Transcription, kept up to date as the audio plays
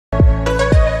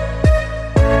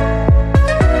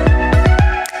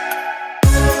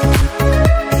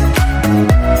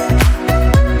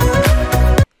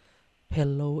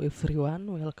everyone,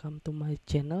 welcome to my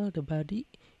channel The Buddy.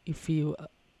 If you are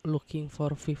looking for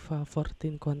FIFA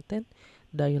 14 content,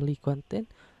 daily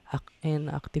content, and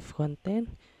active content,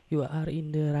 you are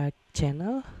in the right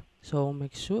channel. So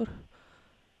make sure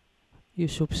you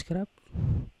subscribe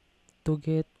to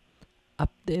get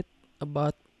update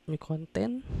about new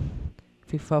content,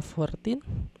 FIFA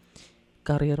 14,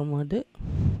 career mode,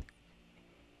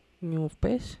 new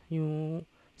pace, new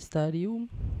stadium,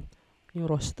 new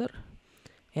roster,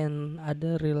 and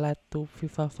other relate to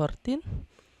FIFA 14.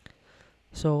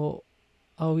 So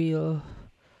I will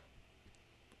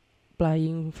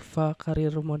playing FIFA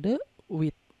career mode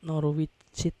with Norwich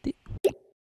City.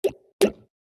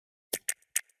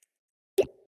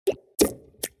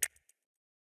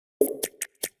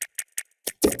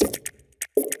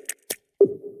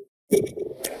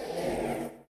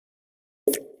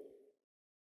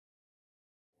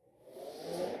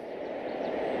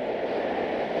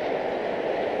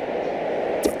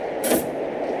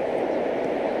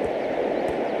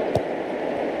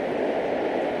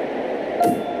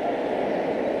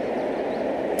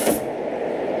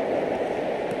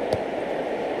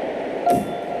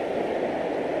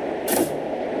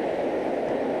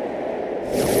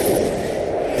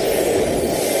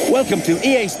 Welcome to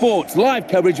EA Sports live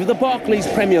coverage of the Barclays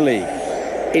Premier League.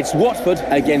 It's Watford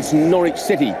against Norwich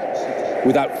City.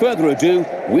 Without further ado,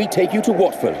 we take you to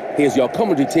Watford. Here's your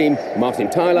commentary team, Martin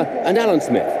Tyler and Alan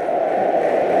Smith.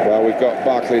 Well, we've got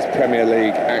Barclays Premier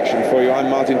League action for you. I'm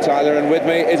Martin Tyler, and with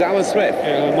me is Alan Smith.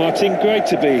 Martin, great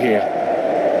to be here.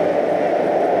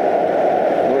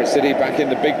 Norwich City back in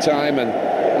the big time, and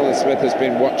Alan Smith has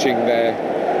been watching their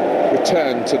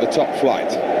return to the top flight.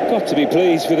 Got to be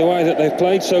pleased with the way that they've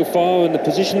played so far and the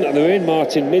position that they're in,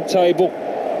 Martin, mid-table.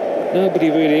 Nobody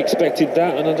really expected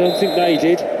that, and I don't think they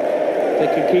did. If they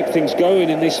can keep things going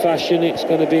in this fashion, it's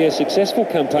going to be a successful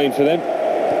campaign for them.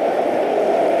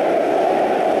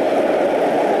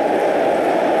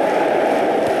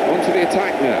 On to the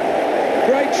attack now.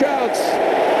 Great chance!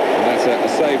 And that's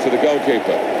a save for the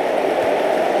goalkeeper.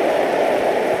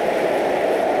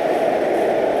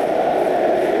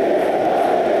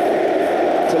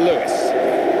 Lewis.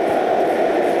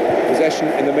 Possession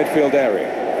in the midfield area.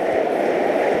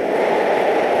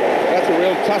 That's a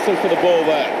real tussle for the ball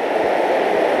there.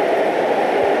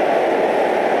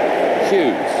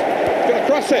 Hughes. Going to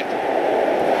cross it.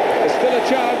 There's still a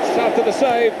chance after the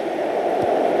save.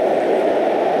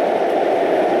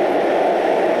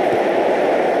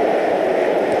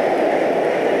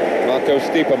 Marco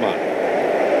Stiepermann.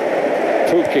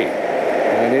 Pukki.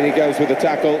 And in he goes with the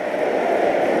tackle.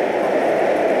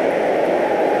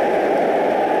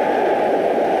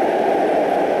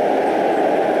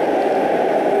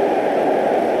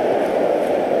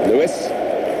 Lewis,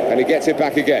 and he gets it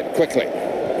back again, quickly.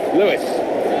 Lewis.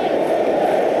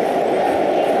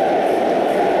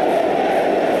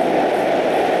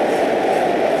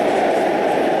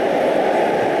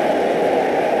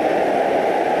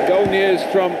 Goal news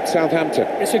from Southampton.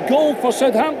 It's a goal for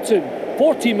Southampton.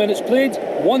 14 minutes played,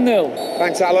 1-0.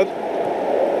 Thanks, Alan.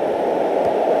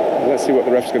 Let's see what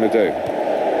the ref's going to do.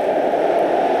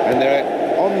 And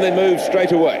they're on the move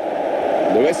straight away.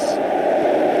 Lewis.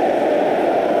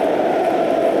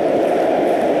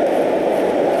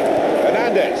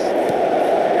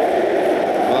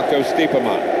 Marco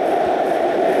Stiepermann.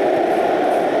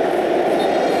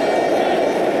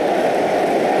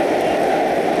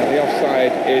 And the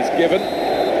offside is given.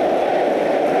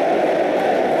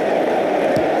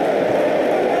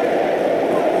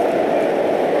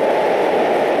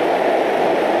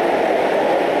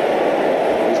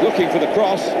 He's looking for the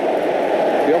cross.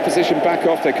 The opposition back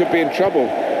off, they could be in trouble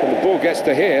when the ball gets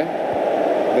to here.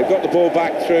 They've got the ball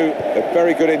back through a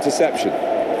very good interception.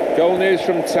 Goal news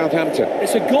from Southampton.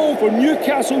 It's a goal for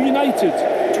Newcastle United.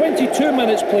 22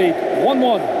 minutes played,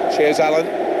 1-1. Cheers, Alan.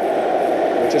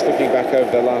 We're just looking back over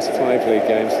the last 5 league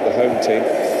games for the home team.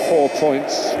 4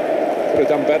 points. Could have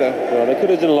done better. Well, they could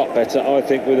have done a lot better, I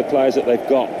think, with the players that they've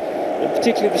got. And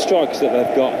particularly the strikers that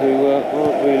they've got, who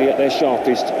aren't really at their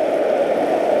sharpest.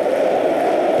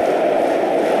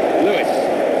 Lewis.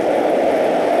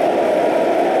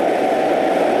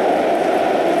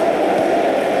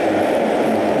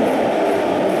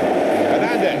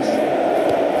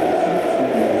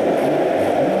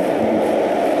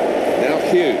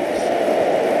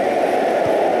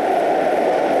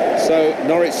 So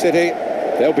Norwich City,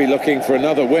 they'll be looking for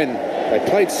another win. They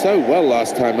played so well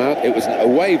last time out. It was an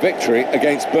away victory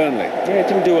against Burnley. Yeah,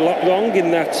 didn't do a lot wrong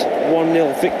in that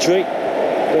 1-0 victory.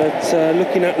 But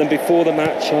looking at them before the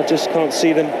match, I just can't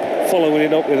see them following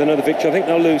it up with another victory. I think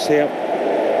they'll lose here.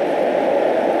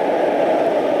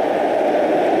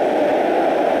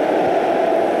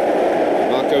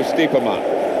 Stiepermann.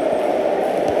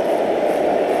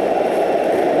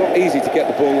 Not easy to get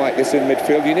the ball like this in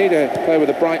midfield. You need a player with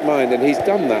a bright mind, and he's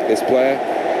done that, this player.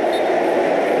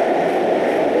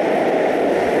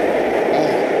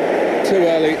 Oh, too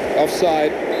early,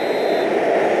 offside.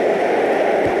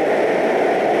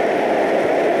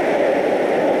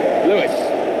 Lewis.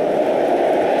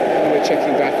 We're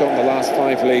checking back on the last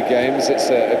 5 league games. It's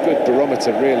a good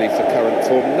barometer, really, for current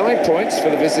form. 9 points for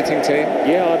the visiting team.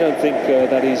 Yeah, I don't think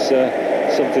that is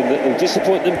something that will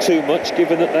disappoint them too much,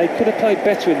 given that they could have played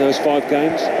better in those 5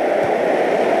 games.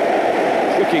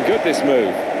 It's looking good, this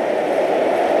move.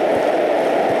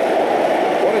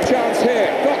 What a chance here.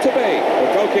 Got to be.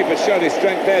 The goalkeeper's shown his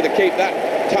strength there to keep that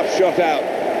tough shot out.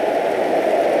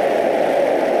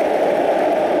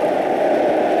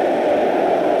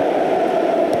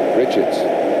 Richards.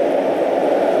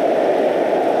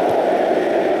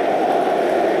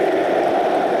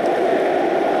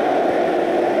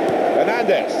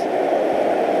 Fernandez.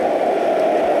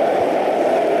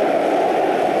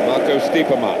 Marco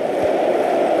Stiepermann.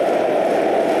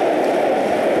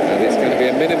 And it's going to be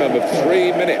a minimum of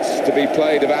 3 minutes to be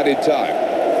played of added time.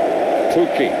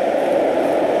 Tuki.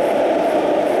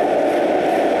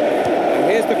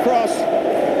 And here's the cross.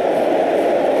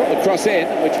 Got the cross in,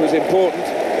 which was important.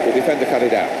 The defender cut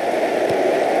it out.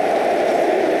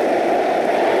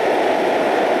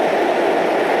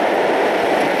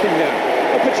 Attacking now.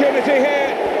 Opportunity here.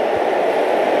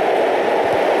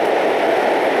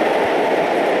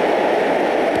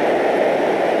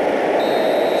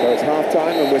 So it's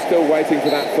half-time and we're still waiting for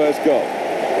that first goal.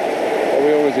 Well,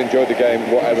 we always enjoyed the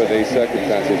game, whatever the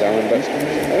circumstances, Alan, but I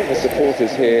think the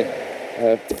supporters here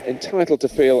are entitled to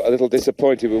feel a little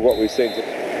disappointed with what we've seen.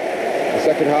 The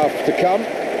second half to come,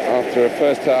 after a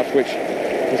first half which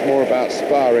was more about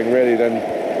sparring really than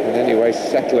in any way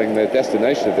settling the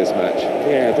destination of this match.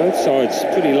 Yeah, both sides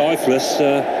pretty lifeless.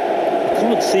 I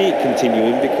can't see it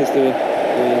continuing because there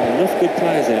are enough good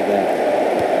players out there.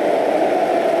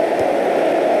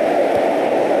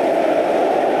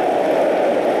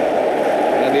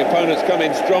 And the opponents come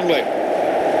in strongly.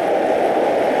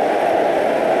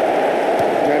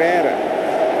 Pereira.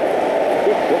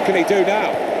 What can he do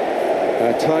now?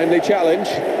 A timely challenge.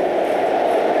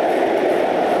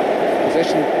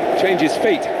 Possession changes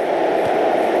feet.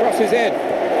 Crosses in.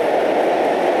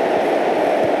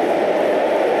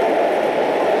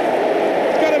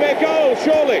 It's got to be a goal,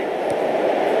 surely.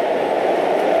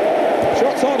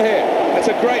 Shots on here. That's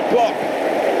a great block.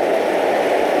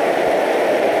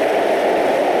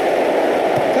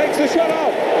 Takes the shot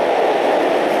off.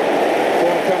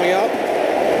 Corner coming up.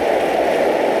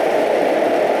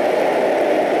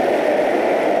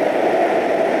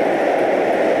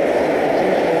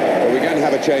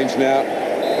 Have a change now,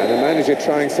 and the manager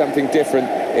trying something different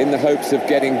in the hopes of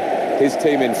getting his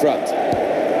team in front.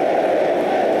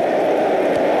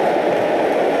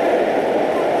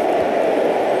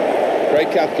 Great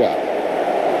Kafka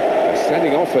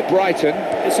standing off at Brighton.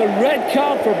 It's a red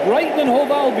card for Brighton and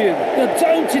Hove Albion. They're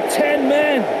down to 10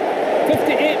 men.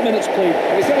 58 minutes played.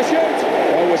 And he's going to shoot.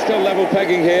 Well, we're still level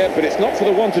pegging here, but it's not for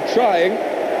the want of trying.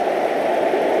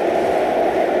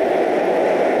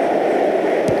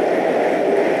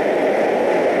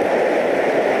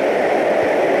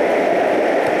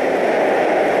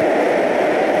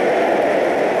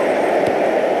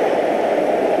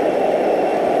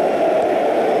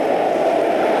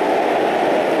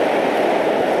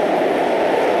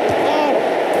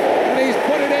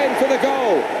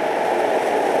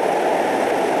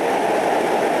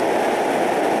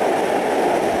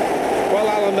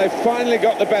 They've finally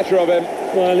got the better of him.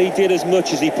 Well, he did as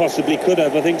much as he possibly could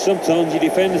have. I think sometimes your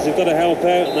defenders have got to help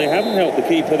out, and they haven't helped the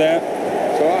keeper there.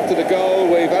 So after the goal,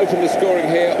 we've opened the scoring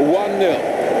here, 1-0.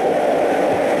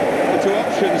 The 2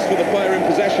 options for the player in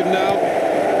possession now.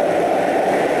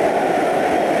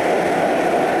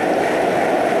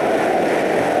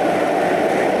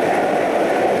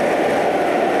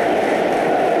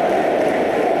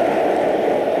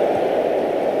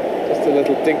 Just a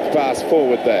little dink pass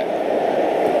forward there.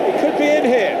 Could be in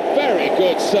here. Very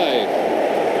good save.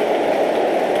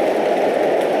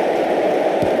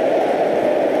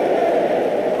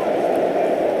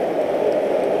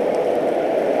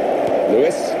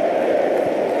 Lewis.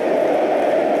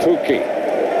 Tuki.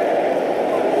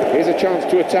 Here's a chance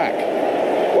to attack.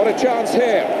 What a chance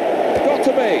here. Got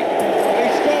to be. And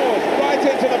he scores right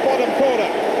into the bottom corner.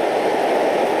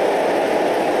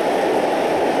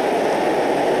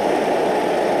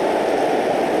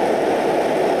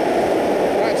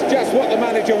 Just what the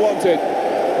manager wanted.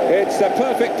 It's a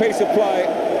perfect piece of play,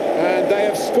 and they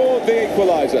have scored the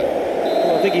equaliser.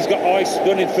 Well, I think he's got ice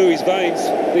running through his veins,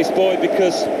 this boy,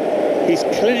 because He's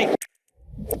clinical.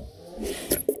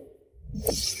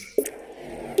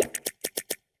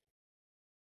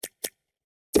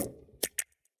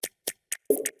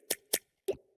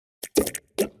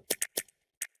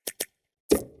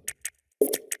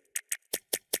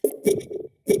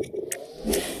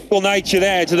 Nature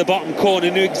there to the bottom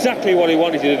corner, knew exactly what he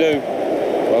wanted to do.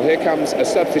 Well, here comes a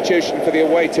substitution for the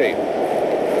away team.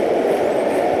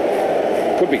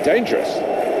 Could be dangerous.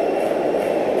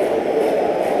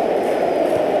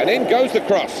 And in goes the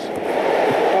cross.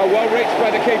 Oh, well reached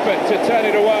by the keeper to turn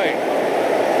it away.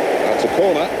 That's a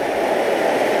corner.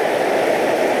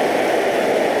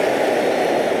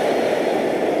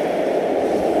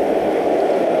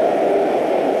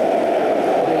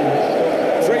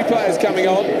 Three players coming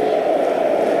on.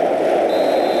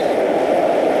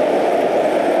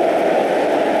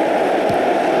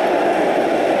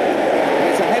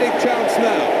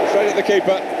 Now, straight at the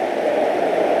keeper,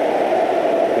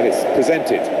 and it's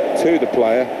presented to the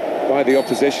player by the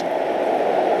opposition.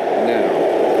 Now,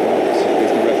 what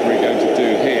is the referee going to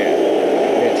do here?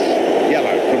 It's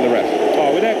yellow from the ref.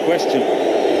 Oh, without question.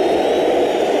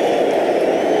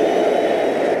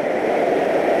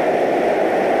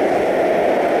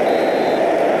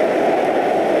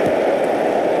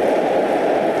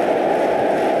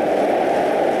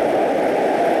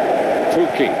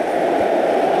 Tuki.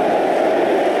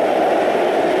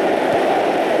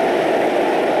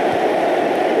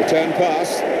 Return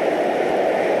pass.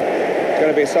 Going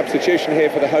to be a substitution here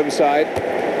for the home side.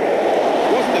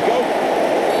 Wasn't a goal.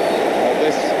 But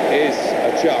this is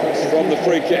a chance from the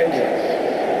free kick.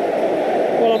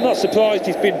 Well, I'm not surprised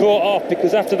he's been brought off,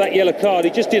 because after that yellow card,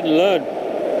 he just didn't learn.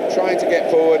 Trying to get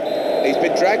forward. He's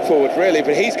been dragged forward, really,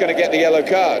 but he's going to get the yellow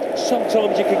card.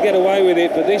 Sometimes you can get away with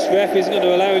it, but this ref isn't going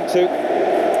to allow him to.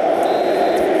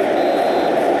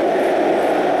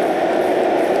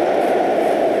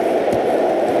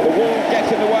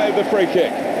 In the way of the free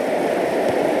kick.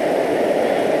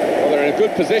 Well, they're in a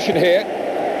good position here.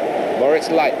 Moritz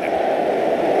Leitner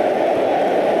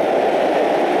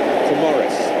to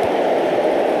Morris.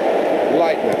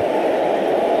 Leitner.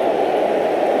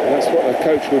 And that's what a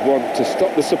coach would want, to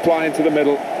stop the supply into the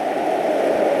middle.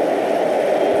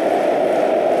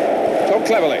 Tom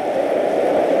Cleverley.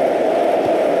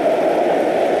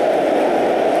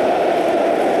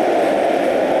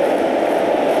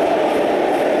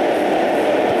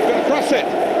 It. Oh,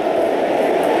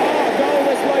 goal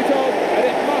this late on, and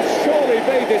it must surely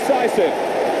be decisive.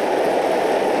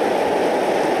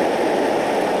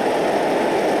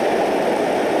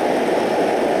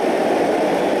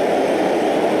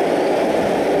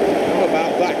 How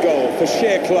about that goal for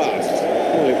sheer class?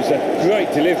 Well, it was a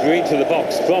great delivery into the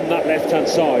box from that left-hand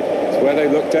side. It's where they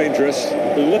look dangerous.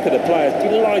 Look at the players,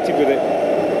 delighted with it.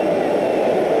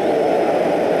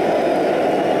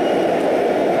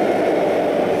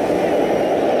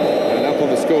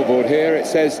 Scoreboard here, it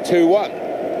says 2-1.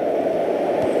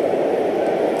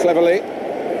 Cleverly.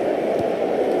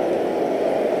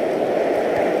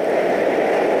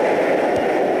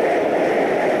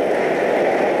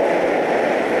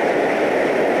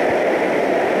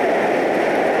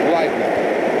 Leitner.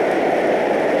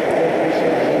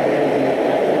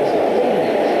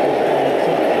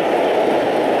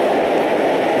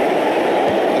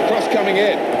 The cross coming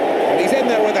in, and he's in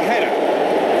there with a header.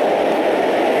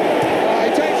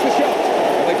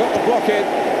 Got the block in.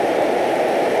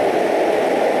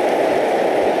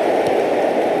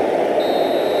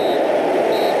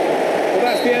 Well,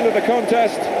 that's the end of the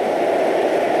contest.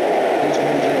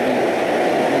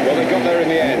 Well, they got there in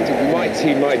the end.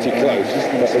 Mighty close,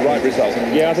 but the right result.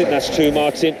 Yeah, I think that's true,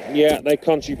 Martin. Yeah, they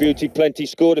contributed plenty,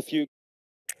 scored a few.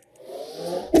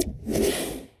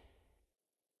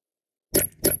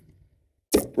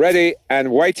 Ready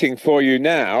and waiting for you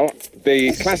now,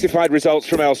 the classified results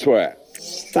from elsewhere.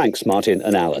 Thanks, Martin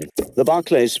and Alan. The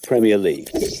Barclays Premier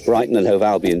League. Brighton and Hove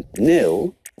Albion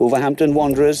 0, Wolverhampton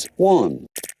Wanderers 1.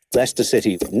 Leicester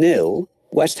City 0,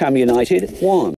 West Ham United 1.